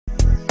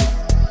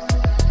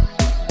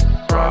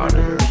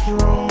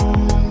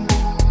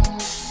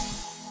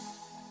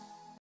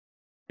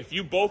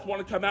you both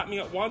want to come at me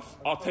at once,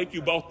 I'll take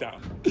you both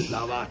down.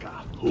 La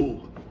vaca.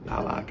 Who?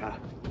 La vaca.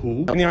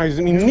 Who? And I was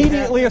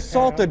immediately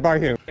assaulted by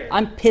him.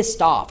 I'm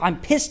pissed off. I'm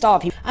pissed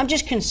off. I'm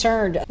just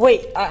concerned.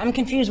 Wait, I'm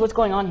confused. What's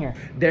going on here?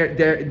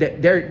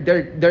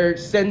 They're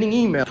sending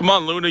emails. Come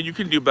on, Luna, you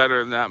can do better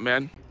than that,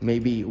 man.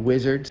 Maybe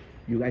wizards.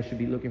 You guys should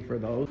be looking for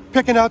those.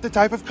 Picking out the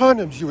type of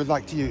condoms you would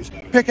like to use.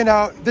 Picking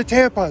out the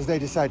tampons they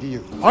decide to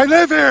use. I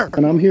live here!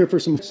 And I'm here for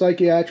some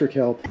psychiatric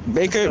help.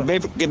 Make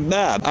it get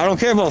bad. I don't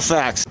care about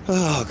facts.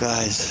 Oh,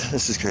 guys,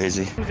 this is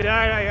crazy.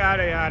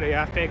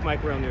 Yeah, fake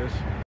Mike, real news.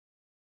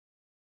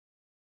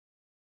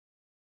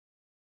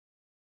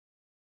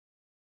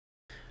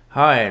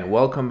 Hi and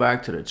welcome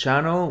back to the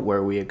channel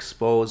where we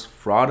expose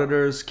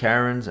frauditors,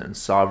 Karens, and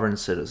sovereign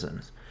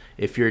citizens.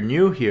 If you're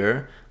new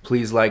here,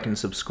 please like and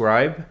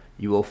subscribe.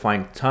 You will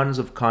find tons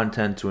of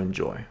content to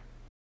enjoy.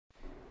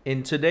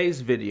 In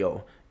today's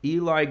video,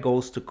 Eli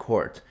goes to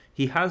court.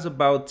 He has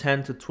about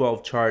 10 to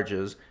 12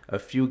 charges, a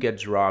few get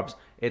drops.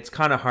 It's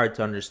kind of hard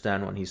to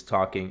understand when he's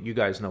talking. You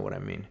guys know what I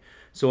mean.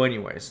 So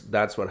anyways,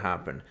 that's what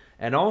happened.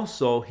 And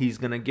also, he's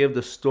gonna give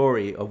the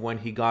story of when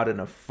he got in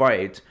a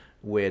fight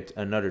with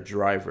another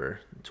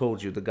driver. I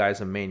told you the guy's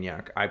a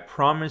maniac. I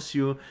promise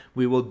you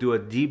we will do a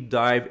deep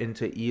dive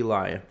into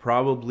Eli,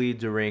 probably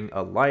during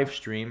a live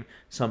stream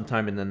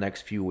sometime in the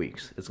next few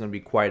weeks. It's gonna be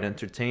quite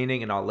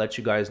entertaining and I'll let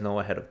you guys know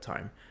ahead of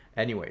time.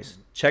 Anyways,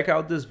 check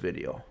out this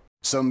video.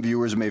 Some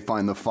viewers may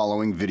find the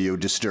following video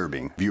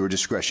disturbing. Viewer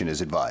discretion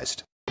is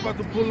advised. About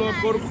to pull up,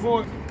 go to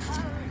court.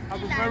 I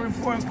have a very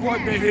important court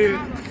day here.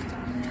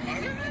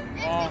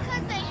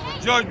 The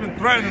judge been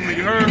threatening me,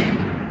 you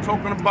heard?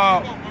 Talking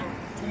about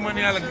too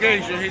many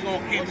allegations, he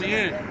gonna keep me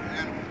in.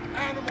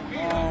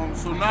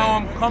 So now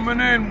I'm coming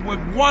in with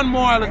one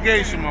more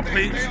allegation, my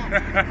peeps.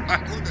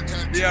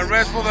 The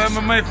arrest for the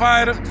MMA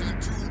fighter,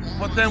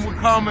 but then we're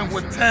coming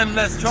with 10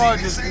 less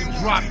charges, we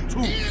dropped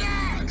 2.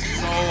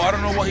 So I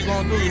don't know what he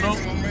gonna do, you know?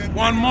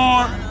 One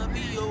more,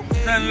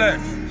 10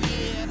 less.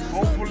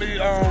 Hopefully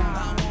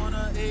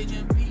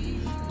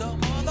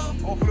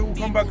we'll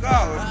come back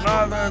out. If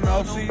not, then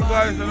I'll see you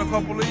guys in a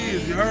couple of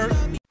years, you heard?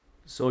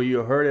 So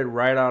you heard it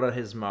right out of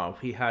his mouth.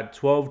 He had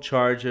 12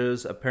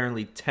 charges,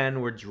 apparently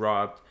 10 were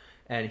dropped,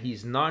 and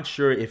he's not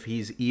sure if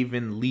he's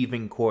even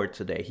leaving court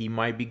today. He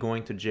might be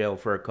going to jail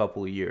for a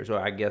couple of years, or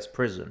I guess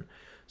prison.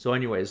 So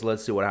anyways,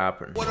 let's see what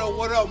happened. What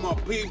up, my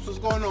peeps? What's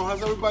going on?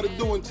 How's everybody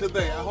doing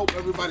today? I hope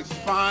everybody's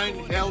fine,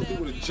 healthy,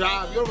 with a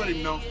job. You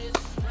already know.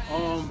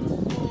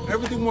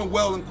 Everything went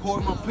well in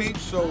court, my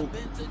peeps, so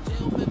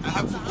I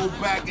have to go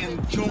back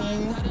in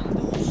June.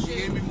 She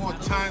gave me more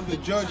time, the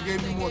judge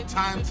gave me more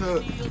time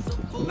to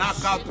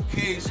knock out the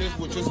cases,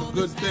 which is a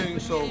good thing,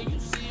 so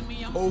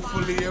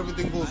hopefully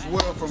everything goes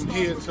well from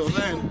here till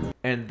then.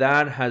 And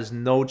that has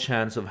no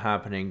chance of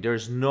happening.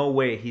 There's no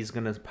way he's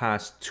gonna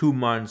pass 2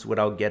 months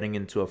without getting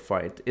into a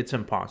fight. It's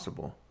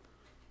impossible.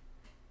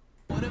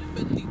 And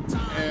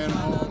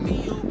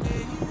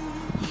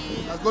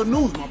that's good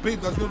news, my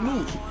peeps, that's good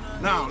news.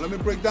 Now, let me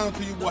break down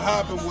to you what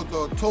happened with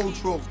the tow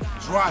truck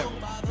driver,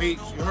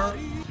 peeps, you heard?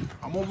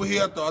 I'm over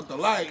here at the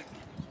light,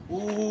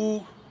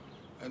 ooh,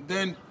 and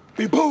then,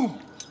 boom!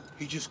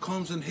 He just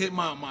comes and hit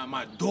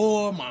my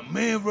door, my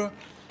mirror,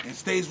 and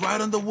stays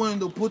right on the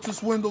window, puts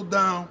his window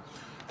down.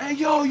 Hey,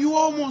 yo, you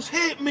almost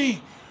hit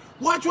me.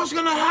 Watch what's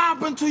gonna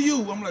happen to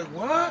you. I'm like,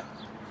 what?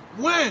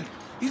 When?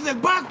 He's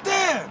like, back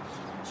there.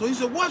 So he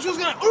said, watch what's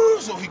gonna,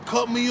 so he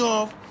cut me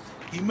off.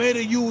 He made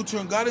a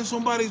U-turn, got in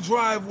somebody's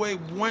driveway,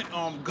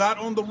 got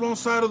on the wrong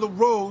side of the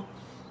road,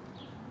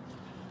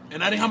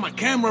 and I didn't have my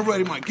camera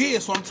ready, my gear,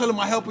 so I'm telling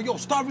my helper, yo,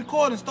 start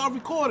recording.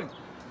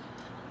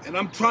 And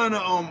I'm trying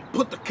to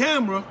put the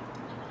camera,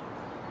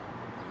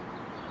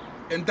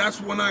 and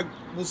that's when I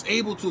was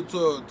able to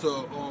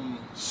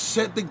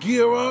set the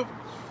gear up,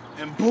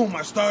 and boom,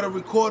 I started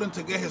recording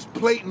to get his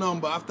plate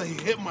number after he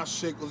hit my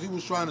shit, because he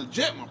was trying to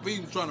jet my feet,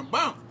 he was trying to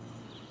bounce.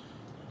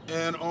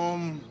 And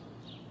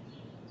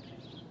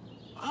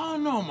I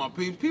don't know, my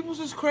people. People's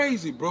just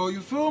crazy, bro.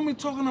 You feel me?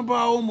 Talking about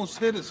I almost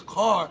hit his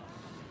car.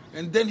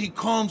 And then he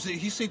comes,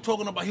 he say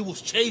talking about he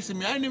was chasing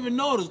me. I didn't even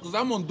notice because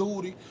I'm on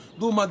duty,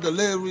 doing my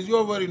deliveries. You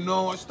already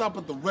know. I stop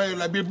at the red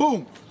light,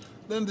 boom.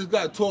 Then this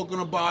guy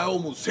talking about I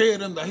almost hit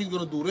him, that he's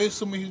going to do this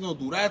to me, he's going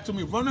to do that to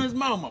me. Running his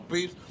mouth, my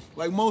peeps,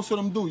 like most of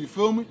them do. You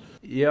feel me?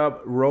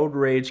 Yep, road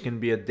rage can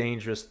be a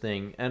dangerous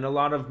thing. And a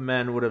lot of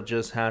men would have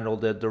just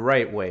handled it the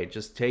right way.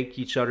 Just take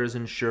each other's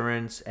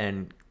insurance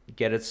and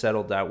get it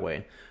settled that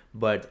way.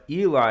 But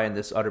Eli and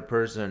this other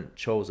person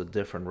chose a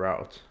different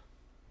route.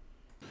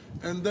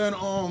 And then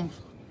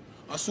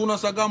as soon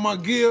as I got my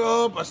gear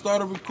up, I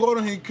started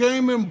recording. He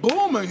came in,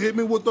 boom, and hit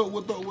me with the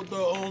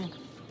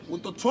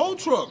tow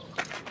truck.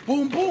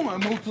 Boom, boom. I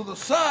moved to the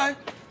side,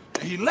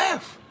 and he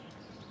left.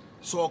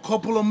 So a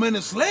couple of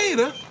minutes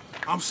later,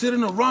 I'm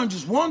sitting around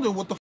just wondering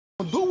what the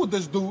f to do with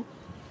this dude.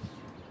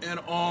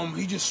 And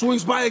he just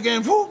swings by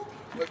again, whoop,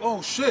 like,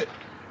 oh shit.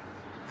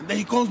 And then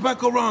he comes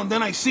back around,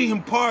 then I see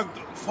him parked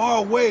far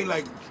away,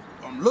 like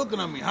looking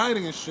at me,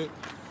 hiding and shit.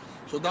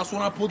 So that's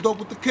when I pulled up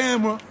with the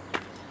camera.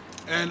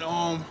 And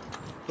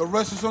the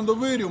rest is on the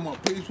video, my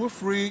peeps. We're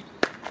free.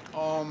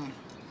 I'm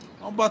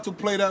about to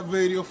play that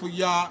video for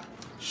y'all,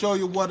 show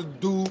you what to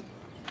do.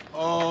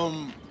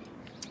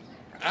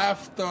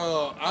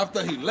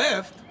 After he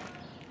left,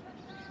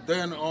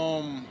 then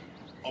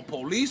a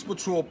police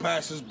patrol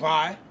passes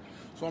by.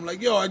 So I'm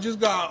like, yo, I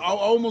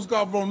almost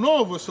got run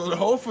over. So the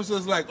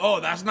officer's like, oh,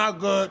 that's not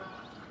good.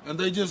 And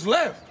they just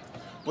left.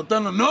 But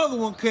then another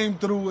one came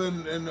through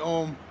and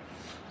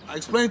I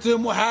explained to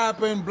him what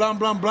happened, blah,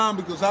 blah, blah,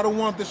 because I don't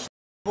want this to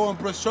go and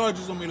press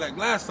charges on me like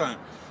last time.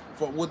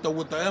 With the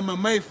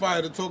MMA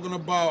fighter talking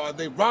about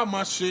they robbed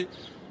my shit,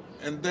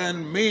 and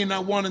then me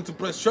not wanting to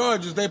press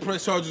charges, they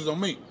press charges on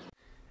me.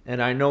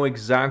 And I know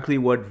exactly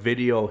what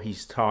video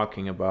he's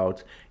talking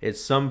about.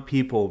 It's some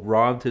people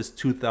robbed his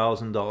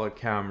 $2,000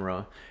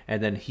 camera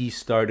and then he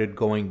started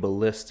going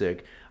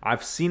ballistic.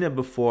 I've seen it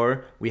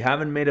before. We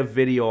haven't made a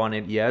video on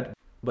it yet,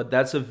 but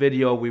that's a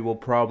video we will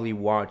probably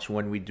watch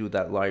when we do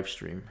that live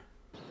stream.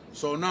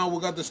 So now we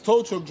got this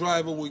tow truck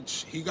driver,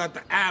 which he got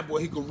the app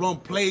where he could run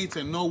plates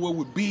and know where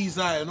with bees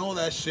at and all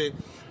that shit.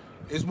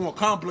 It's more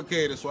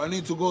complicated, so I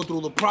need to go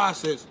through the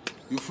process.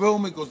 You feel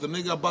me? Because the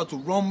nigga about to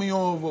run me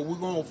over. We're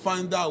going to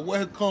find out where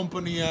his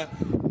company at,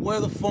 where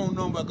the phone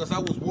number, because I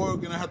was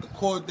working. I had the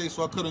court date,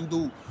 so I couldn't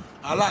do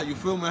a lot. You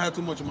feel me? I had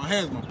too much in my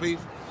hands, my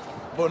peeps.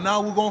 But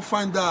now we're going to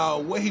find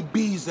out where he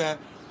bees at.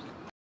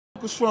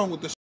 What's wrong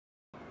with this?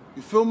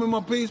 You feel me, my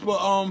peeps?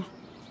 But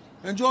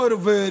enjoy the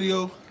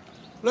video.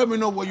 Let me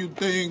know what you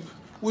think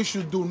we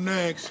should do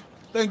next.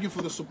 Thank you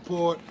for the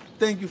support.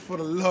 Thank you for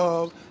the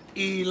love.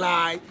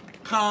 Eli,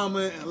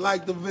 comment, and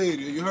like the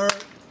video. You heard?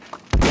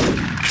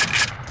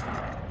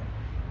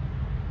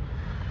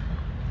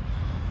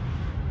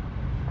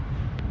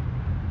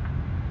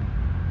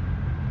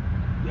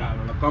 Ya,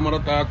 la cámara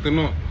está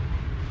activa.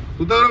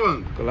 ¿Tú estás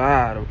grabando?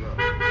 Claro.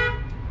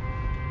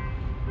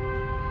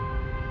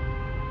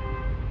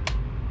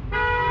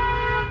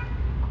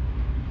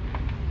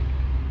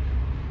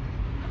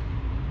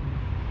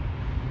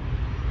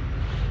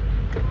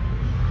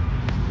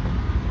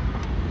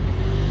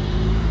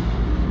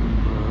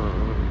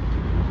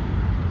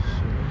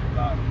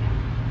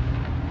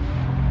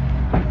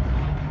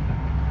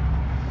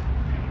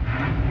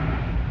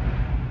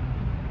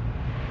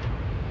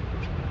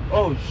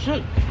 Oh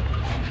shit!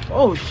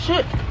 Oh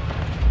shit!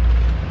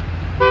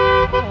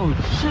 Oh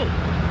shit!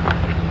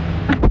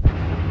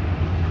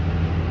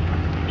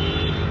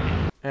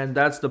 And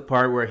that's the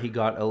part where he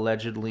got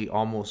allegedly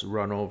almost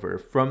run over.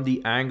 From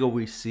the angle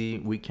we see,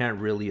 we can't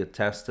really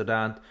attest to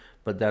that,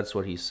 but that's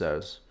what he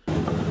says.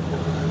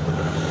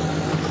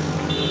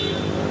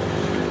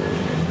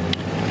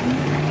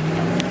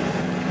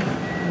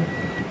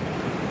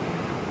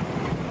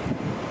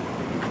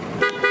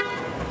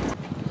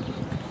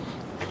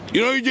 You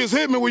know you just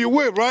hit me with your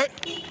whip, right?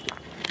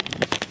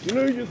 You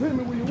know you just hit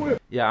me with your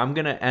whip. Yeah, I'm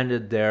gonna end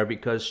it there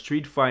because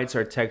street fights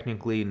are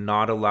technically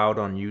not allowed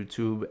on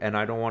YouTube and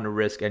I don't want to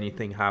risk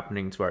anything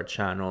happening to our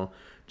channel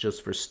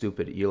just for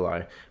stupid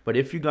Eli. But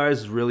if you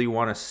guys really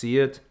want to see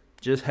it,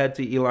 just head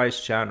to Eli's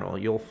channel.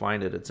 You'll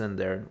find it. It's in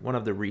there, one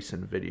of the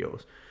recent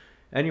videos.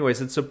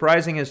 Anyways, it's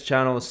surprising his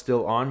channel is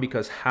still on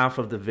because half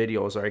of the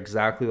videos are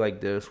exactly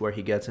like this, where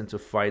he gets into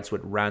fights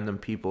with random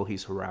people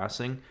he's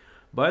harassing.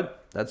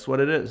 But that's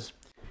what it is.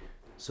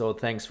 So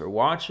thanks for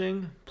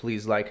watching.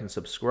 Please like and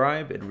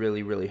subscribe. It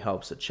really, really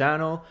helps the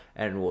channel.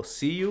 And we'll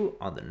see you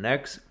on the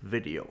next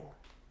video.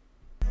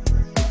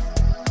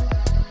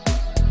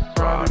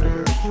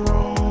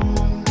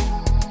 Frauditor.